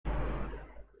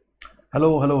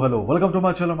Hello. Welcome to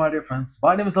my channel, my dear friends.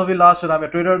 My name is Avilash and I'm a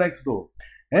trader next door.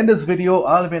 In this video,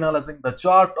 I'll be analyzing the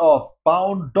chart of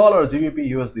pound dollar GBP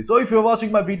USD. So if you're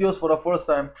watching my videos for the first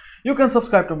time, you can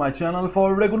subscribe to my channel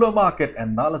for regular market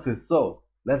analysis. So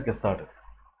let's get started.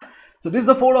 So this is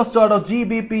the 4-hour chart of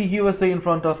GBP USD in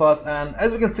front of us, and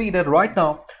as you can see that right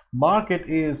now market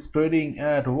is trading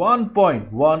at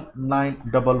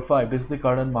 1.1955. This is the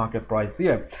current market price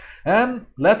here. And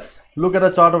let's look at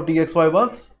the chart of DXY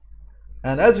once.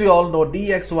 And as we all know,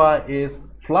 DXY is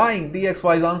flying.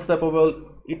 DXY is unstoppable.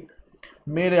 It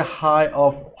made a high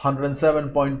of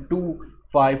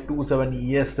 107.2527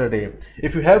 yesterday.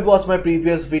 If you have watched my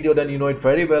previous video, then you know it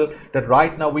very well that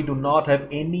right now we do not have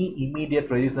any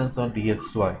immediate resistance on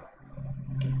DXY.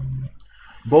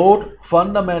 Both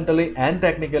fundamentally and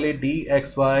technically,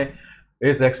 DXY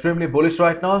is extremely bullish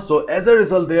right now. So as a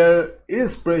result, there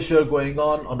is pressure going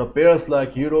on the pairs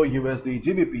like Euro USD,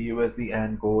 GBP USD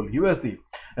and Gold USD.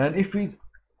 And if we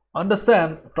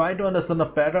try to understand the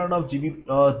pattern of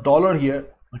dollar here,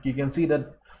 like you can see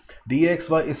that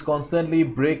DXY is constantly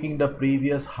breaking the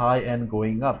previous high and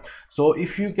going up. So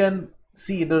if you can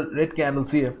see the red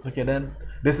candles here, okay, then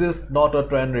this is not a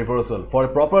trend reversal. For a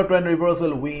proper trend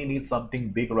reversal, we need something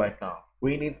big right now.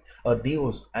 We need a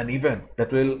news, an event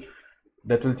that will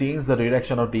change the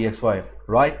direction of DXY.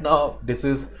 Right now this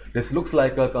looks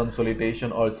like a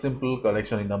consolidation or simple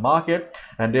correction in the market,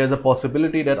 and there's a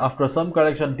possibility that after some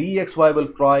correction DXY will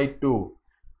try to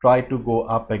go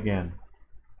up again,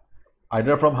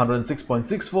 either from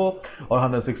 106.64 or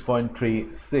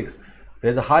 106.36.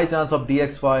 There's a high chance of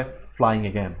DXY flying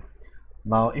again.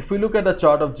 Now if we look at the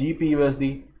chart of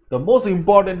GBPUSD, the most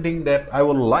important thing that I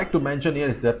would like to mention here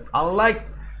is that unlike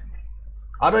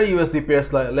other USD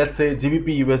pairs, like let's say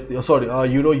GBP USD,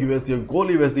 Euro USD or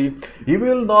Gold USD, you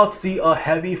will not see a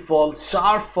heavy fall,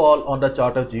 sharp fall on the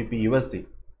chart of GBP USD.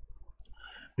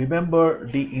 Remember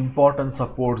the important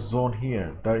support zone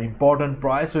here, the important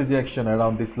price rejection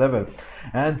around this level,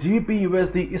 and GBP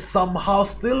USD is somehow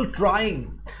still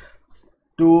trying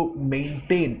to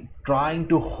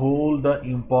hold the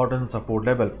important support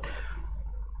level.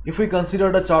 If we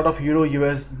consider the chart of Euro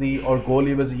USD or Gold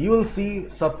USD, you will see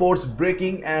supports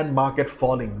breaking and market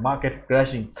falling, market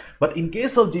crashing. But in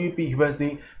case of GBP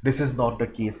USD, this is not the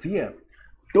case here.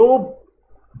 Though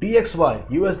DXY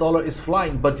US dollar is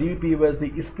flying, but GBP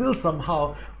USD is still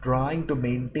somehow trying to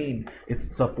maintain its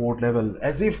support level,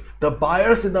 as if the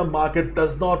buyers in the market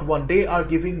does not want, they are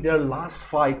giving their last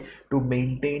fight to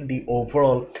maintain the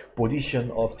overall position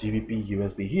of GBP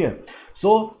USD here.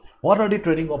 So what are the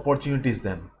trading opportunities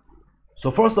then? So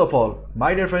first of all,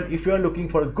 my dear friend, if you are looking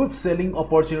for a good selling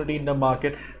opportunity in the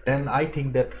market, then I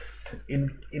think that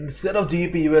instead of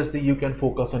GBP USD, you can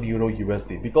focus on Euro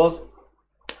USD, because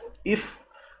if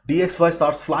DXY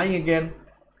starts flying again,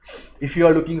 if you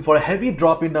are looking for a heavy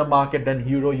drop in the market, then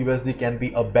Euro USD can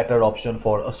be a better option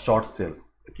for a short sale.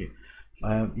 Okay.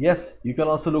 Yes, you can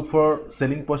also look for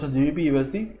selling portion GBP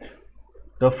USD.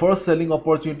 The first selling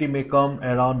opportunity may come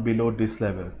around below this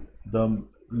level, the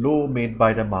low made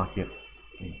by the market.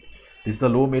 This is the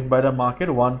low made by the market,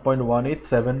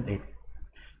 1.1878.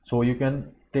 so you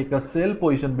can take a sell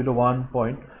position below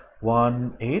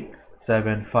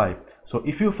 1.1875. so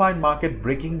if you find market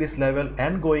breaking this level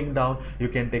and going down, you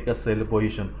can take a sell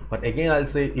position. But again, I'll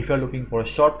say if you're looking for a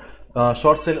short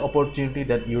sell opportunity,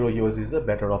 then Euro USD is a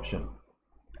better option.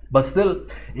 But still,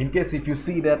 in case if you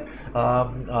see that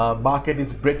market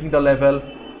is breaking the level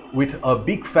with a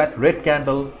big fat red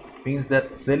candle, means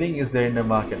that selling is there in the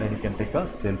market and you can take a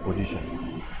sell position.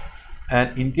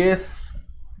 And in case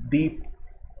the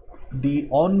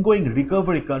ongoing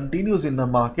recovery continues in the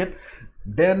market,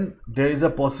 then there is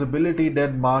a possibility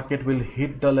that market will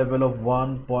hit the level of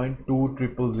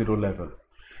 1.2000 level.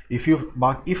 If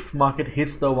market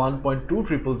hits the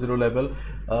 1.2000 level,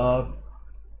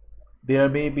 there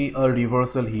may be a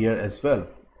reversal here as well.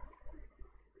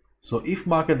 So if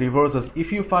market reverses,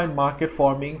 if you find market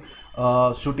forming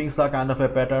shooting star kind of a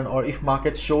pattern, or if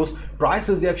market shows price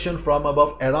rejection from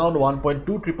above around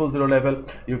 1.2000 level,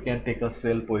 you can take a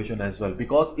sell position as well.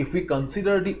 Because if we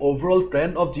consider the overall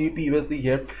trend of GBP USD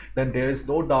here, then there is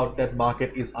no doubt that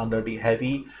market is under the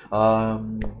heavy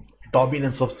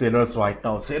dominance of sellers right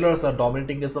now. Sellers are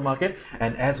dominating this market,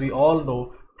 and as we all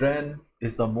know, trend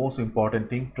is the most important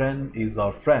thing. Trend is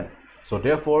our friend. So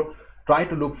therefore, try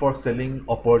to look for selling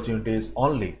opportunities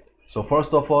only. So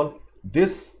first of all,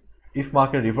 if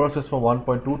market reverses from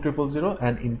 1.2000,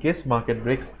 and in case market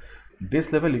breaks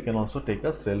this level, you can also take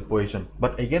a sell position.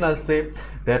 But again, I'll say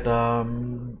that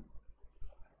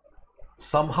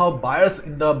somehow buyers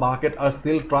in the market are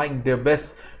still trying their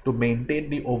best to maintain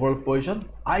the overall position.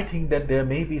 I think that there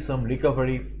may be some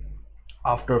recovery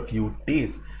after a few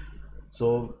days.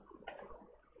 So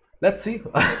let's see.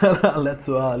 Let's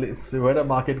see where the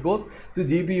market goes. See,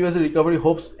 GBPUSD recovery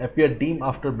hopes appear dim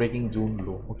after breaking June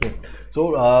low. Okay,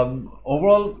 so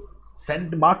overall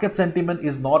market sentiment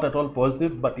is not at all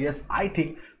positive, but yes, I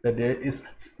think that there is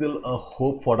still a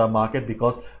hope for the market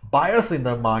because buyers in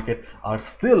the market are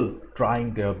still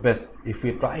trying their best if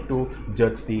we try to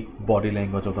judge the body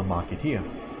language of the market here.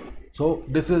 So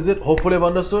this is it. Hopefully I've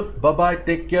understood. Bye bye.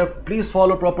 Take care. Please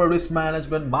follow proper risk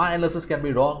management. My analysis can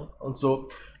be wrong. Also,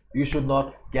 you should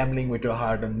not gambling with your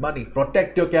hard-earned money.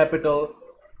 Protect your capital.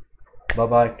 Bye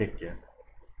bye. Take care.